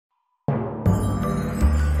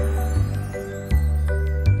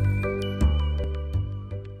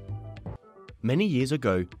Many years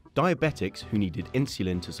ago, diabetics who needed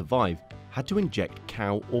insulin to survive had to inject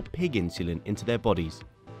cow or pig insulin into their bodies.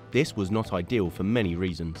 This was not ideal for many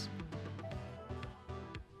reasons.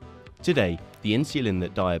 Today, the insulin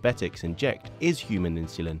that diabetics inject is human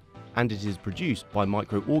insulin, and it is produced by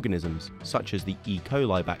microorganisms such as the E.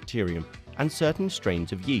 coli bacterium and certain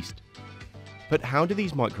strains of yeast. But how do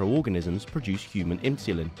these microorganisms produce human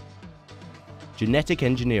insulin? Genetic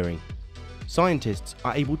engineering. Scientists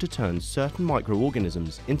are able to turn certain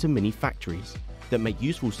microorganisms into mini factories that make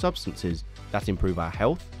useful substances that improve our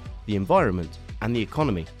health, the environment, and the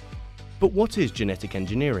economy. But what is genetic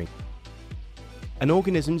engineering? An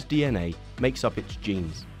organism's DNA makes up its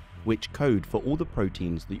genes, which code for all the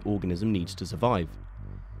proteins the organism needs to survive.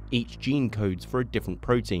 Each gene codes for a different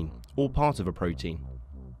protein, or part of a protein.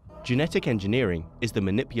 Genetic engineering is the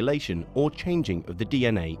manipulation or changing of the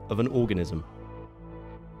DNA of an organism.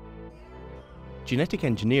 Genetic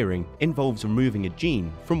engineering involves removing a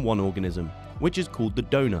gene from one organism, which is called the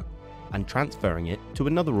donor, and transferring it to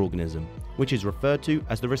another organism, which is referred to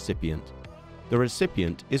as the recipient. The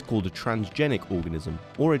recipient is called a transgenic organism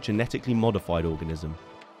or a genetically modified organism.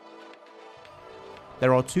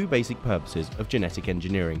 There are two basic purposes of genetic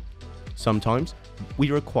engineering. Sometimes we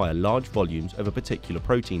require large volumes of a particular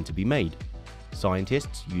protein to be made.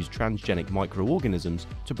 Scientists use transgenic microorganisms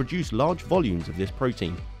to produce large volumes of this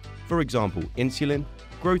protein. For example, insulin,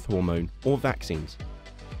 growth hormone, or vaccines.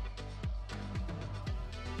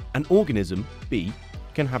 An organism, B,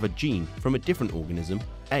 can have a gene from a different organism,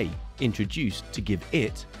 A, introduced to give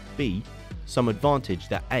it, B, some advantage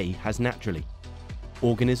that A has naturally.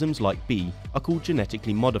 Organisms like B are called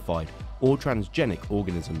genetically modified or transgenic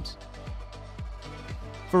organisms.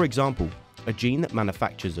 For example, a gene that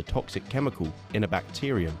manufactures a toxic chemical in a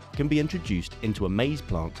bacterium can be introduced into a maize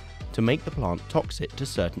plant to make the plant toxic to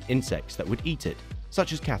certain insects that would eat it,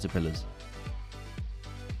 such as caterpillars.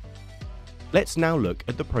 Let's now look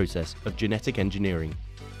at the process of genetic engineering.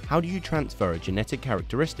 How do you transfer a genetic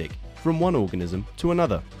characteristic from one organism to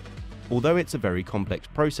another? Although it's a very complex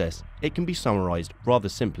process, it can be summarized rather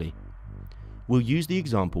simply. We'll use the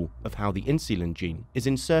example of how the insulin gene is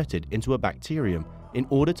inserted into a bacterium in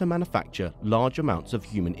order to manufacture large amounts of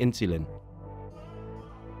human insulin.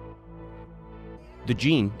 The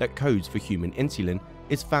gene that codes for human insulin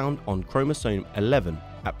is found on chromosome 11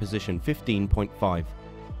 at position 15.5.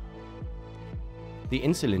 The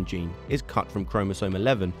insulin gene is cut from chromosome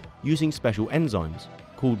 11 using special enzymes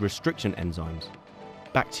called restriction enzymes.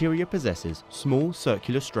 Bacteria possesses small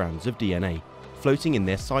circular strands of DNA floating in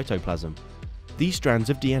their cytoplasm. These strands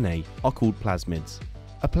of DNA are called plasmids.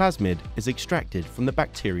 A plasmid is extracted from the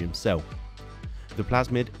bacterium cell. The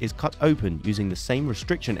plasmid is cut open using the same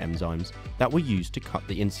restriction enzymes that were used to cut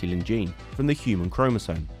the insulin gene from the human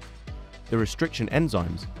chromosome. The restriction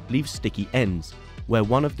enzymes leave sticky ends, where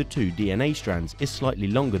one of the two DNA strands is slightly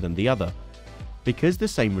longer than the other. Because the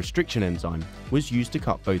same restriction enzyme was used to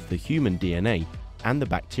cut both the human DNA and the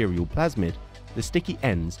bacterial plasmid, the sticky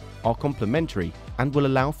ends are complementary and will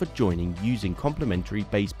allow for joining using complementary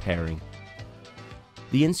base pairing.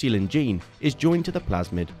 The insulin gene is joined to the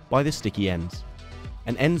plasmid by the sticky ends.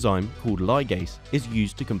 An enzyme called ligase is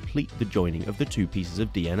used to complete the joining of the two pieces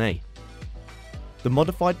of DNA. The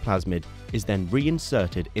modified plasmid is then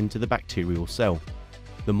reinserted into the bacterial cell.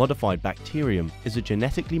 The modified bacterium is a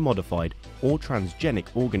genetically modified or transgenic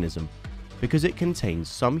organism because it contains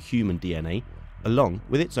some human DNA along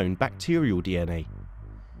with its own bacterial DNA.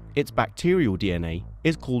 Its bacterial DNA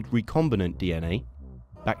is called recombinant DNA,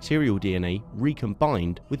 bacterial DNA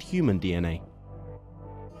recombined with human DNA.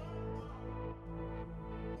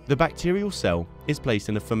 The bacterial cell is placed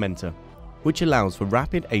in a fermenter, which allows for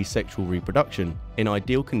rapid asexual reproduction in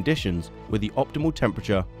ideal conditions with the optimal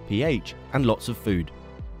temperature, pH, and lots of food.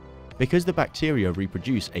 Because the bacteria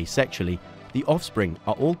reproduce asexually, the offspring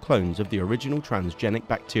are all clones of the original transgenic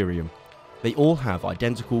bacterium. They all have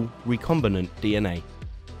identical recombinant DNA.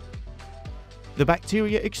 The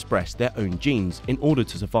bacteria express their own genes in order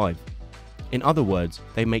to survive. In other words,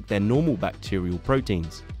 they make their normal bacterial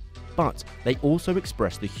proteins. But they also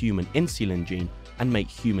express the human insulin gene and make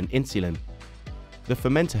human insulin. The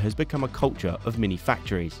fermenter has become a culture of mini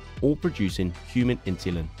factories, all producing human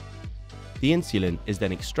insulin. The insulin is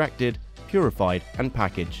then extracted, purified, and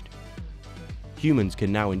packaged. Humans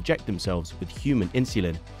can now inject themselves with human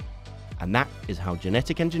insulin. And that is how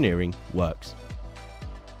genetic engineering works.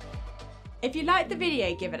 If you liked the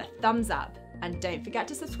video, give it a thumbs up and don't forget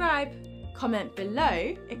to subscribe. Comment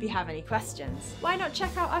below if you have any questions. Why not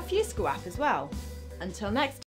check out our FuseSchool app as well? Until next time.